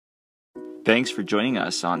Thanks for joining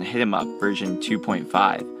us on Hit 'em Up version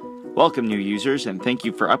 2.5. Welcome new users, and thank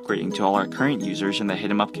you for upgrading to all our current users in the Hit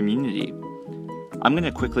 'em Up community. I'm going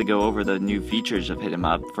to quickly go over the new features of Hit 'em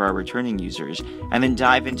Up for our returning users, and then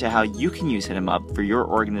dive into how you can use Hit 'em Up for your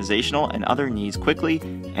organizational and other needs quickly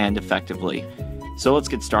and effectively. So let's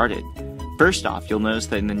get started. First off, you'll notice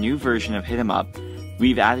that in the new version of Hit 'em Up,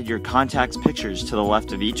 we've added your contacts' pictures to the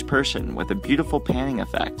left of each person with a beautiful panning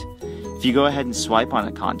effect. If you go ahead and swipe on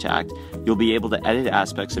a contact, you'll be able to edit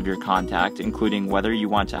aspects of your contact, including whether you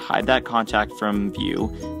want to hide that contact from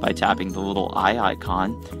view by tapping the little eye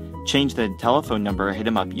icon, change the telephone number Hit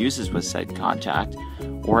 'em Up uses with said contact,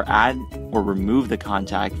 or add or remove the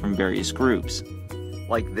contact from various groups,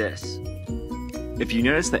 like this. If you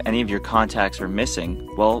notice that any of your contacts are missing,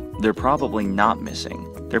 well, they're probably not missing.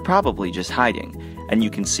 They're probably just hiding, and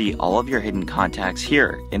you can see all of your hidden contacts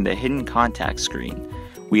here in the Hidden Contacts screen.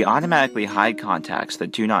 We automatically hide contacts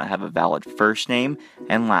that do not have a valid first name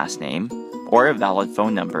and last name, or a valid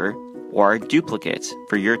phone number, or duplicates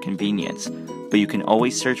for your convenience, but you can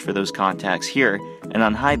always search for those contacts here and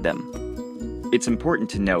unhide them. It's important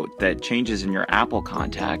to note that changes in your Apple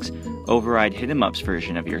contacts override Hit 'em Up's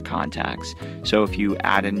version of your contacts, so if you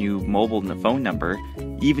add a new mobile phone number,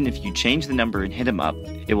 even if you change the number in Hit 'em Up,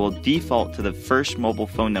 it will default to the first mobile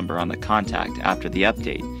phone number on the contact after the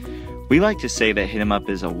update. We like to say that Hit 'em Up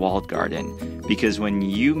is a walled garden, because when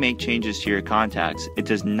you make changes to your contacts, it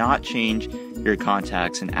does not change your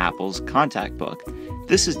contacts in Apple's contact book.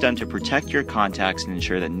 This is done to protect your contacts and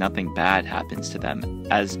ensure that nothing bad happens to them,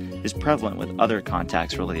 as is prevalent with other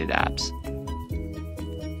contacts-related apps.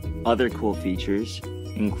 Other cool features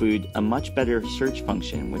include a much better search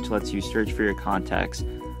function, which lets you search for your contacts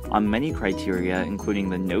on many criteria, including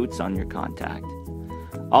the notes on your contact.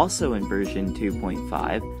 Also in version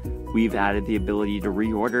 2.5, we've added the ability to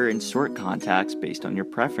reorder and sort contacts based on your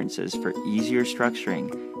preferences for easier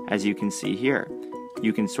structuring, as you can see here.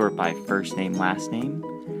 You can sort by first name, last name,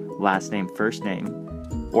 first name,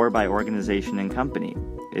 or by organization and company,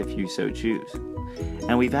 if you so choose.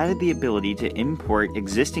 And we've added the ability to import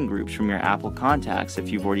existing groups from your Apple contacts if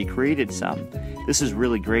you've already created some. This is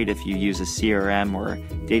really great if you use a CRM or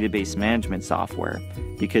database management software,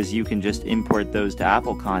 because you can just import those to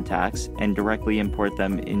Apple contacts and directly import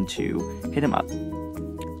them into Hit 'em Up.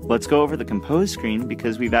 Let's go over the Compose screen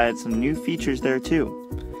because we've added some new features there too.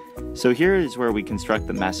 So here is where we construct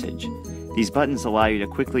the message. These buttons allow you to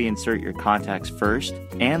quickly insert your contact's first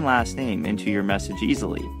and last name into your message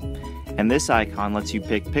easily. And this icon lets you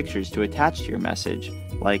pick pictures to attach to your message,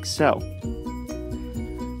 like so.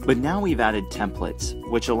 But now we've added templates,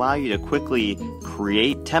 which allow you to quickly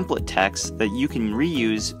create template text that you can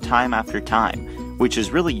reuse time after time, which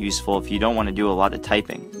is really useful if you don't want to do a lot of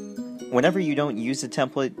typing. Whenever you don't use a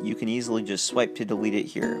template, you can easily just swipe to delete it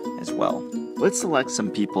here as well. Let's select some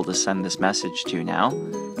people to send this message to now.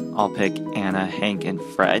 I'll pick Anna, Hank, and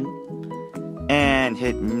Fred, and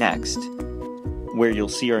hit Next, where you'll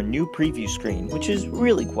see our new preview screen, which is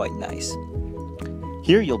really quite nice.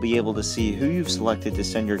 Here you'll be able to see who you've selected to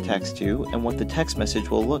send your text to and what the text message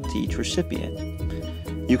will look to each recipient.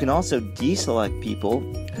 You can also deselect people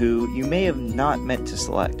who you may have not meant to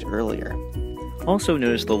select earlier. Also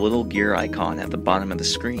notice the little gear icon at the bottom of the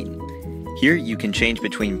screen. Here you can change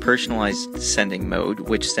between personalized sending mode,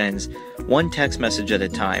 which sends one text message at a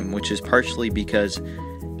time, which is partially because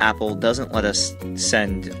Apple doesn't let us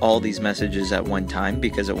send all these messages at one time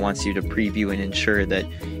because it wants you to preview and ensure that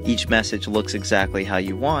each message looks exactly how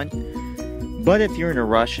you want. But if you're in a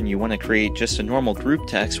rush and you want to create just a normal group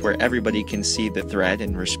text where everybody can see the thread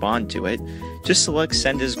and respond to it, just select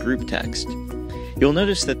Send as Group Text. You'll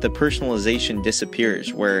notice that the personalization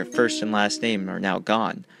disappears where first and last name are now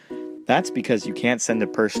gone. That's because you can't send a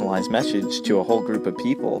personalized message to a whole group of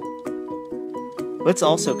people. Let's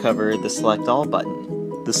also cover the Select All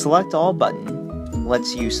button. The Select All button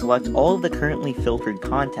lets you select all of the currently filtered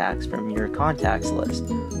contacts from your contacts list,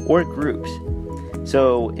 or groups.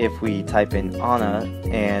 So if we type in Anna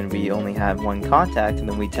and we only have one contact and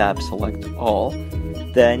then we tap Select All,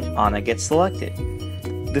 then Anna gets selected.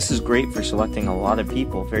 This is great for selecting a lot of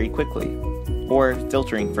people very quickly, or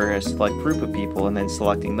filtering for a select group of people and then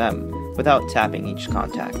selecting them without tapping each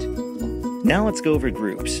contact. Now let's go over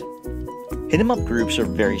groups. Hit 'em Up groups are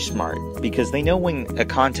very smart because they know when a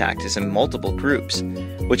contact is in multiple groups,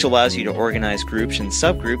 which allows you to organize groups and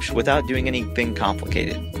subgroups without doing anything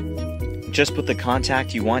complicated. Just put the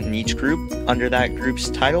contact you want in each group under that group's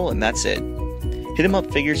title and that's it. Hit 'em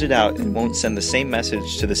Up figures it out and won't send the same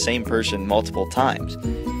message to the same person multiple times.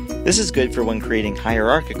 This is good for when creating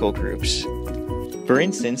hierarchical groups. For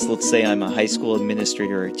instance, let's say I'm a high school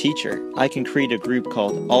administrator or teacher. I can create a group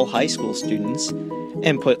called All High School Students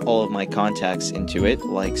and put all of my contacts into it,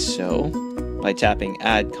 like so, by tapping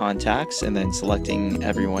Add Contacts and then selecting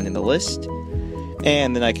everyone in the list.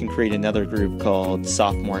 And then I can create another group called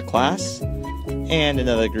Sophomore Class and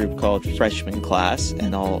another group called Freshman Class,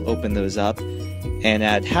 and I'll open those up and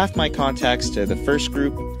add half my contacts to the first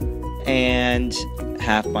group and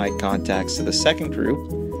half my contacts to the second group.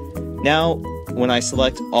 Now, when I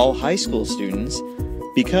select all high school students,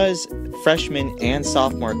 because freshman and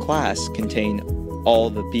sophomore class contain all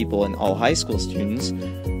the people in all high school students,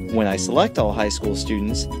 when I select all high school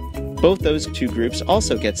students, both those two groups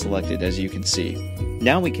also get selected, as you can see.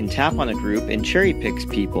 Now we can tap on a group and cherry pick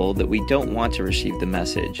people that we don't want to receive the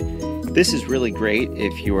message. This is really great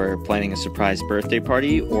if you are planning a surprise birthday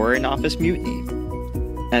party or an office mutiny.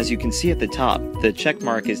 As you can see at the top, the check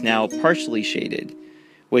mark is now partially shaded,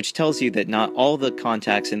 which tells you that not all the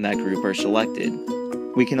contacts in that group are selected.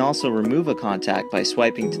 We can also remove a contact by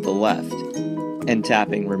swiping to the left and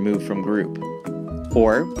tapping Remove from Group.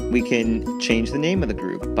 Or we can change the name of the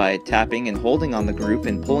group by tapping and holding on the group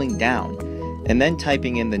and pulling down, and then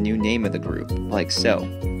typing in the new name of the group, like so.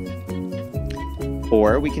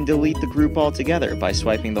 Or we can delete the group altogether by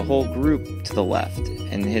swiping the whole group to the left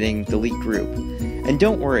and hitting Delete Group. And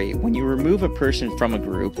don't worry, when you remove a person from a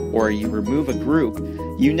group, or you remove a group,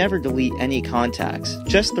 you never delete any contacts,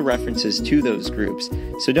 just the references to those groups.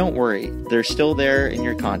 So don't worry, they're still there in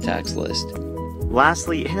your contacts list.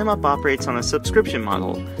 Lastly, HitEmUp operates on a subscription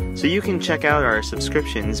model, so you can check out our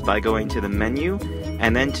subscriptions by going to the menu,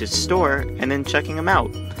 and then to Store, and then checking them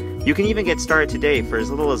out. You can even get started today for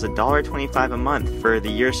as little as $1.25 a month for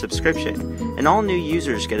the year subscription, and all new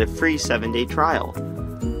users get a free 7-day trial.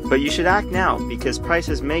 But you should act now, because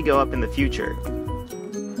prices may go up in the future.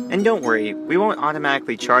 And don't worry, we won't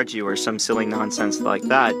automatically charge you or some silly nonsense like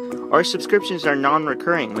that. Our subscriptions are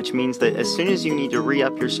non-recurring, which means that as soon as you need to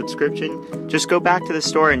re-up your subscription, just go back to the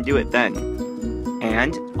store and do it then.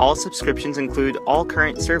 And all subscriptions include all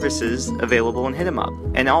current services available in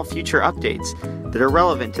HitEmUp, and all future updates that are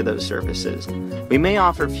relevant to those services. We may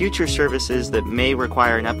offer future services that may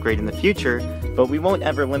require an upgrade in the future, but we won't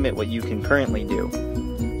ever limit what you can currently do.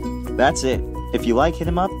 That's it. If you like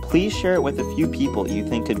HitEmUp, please share it with a few people you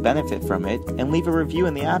think could benefit from it, and leave a review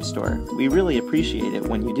in the App Store. We really appreciate it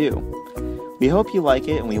when you do. We hope you like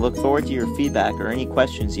it, and we look forward to your feedback or any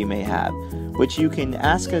questions you may have, which you can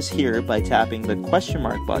ask us here by tapping the question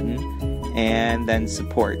mark button and then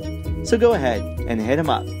support. So go ahead and hit 'em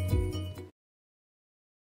up.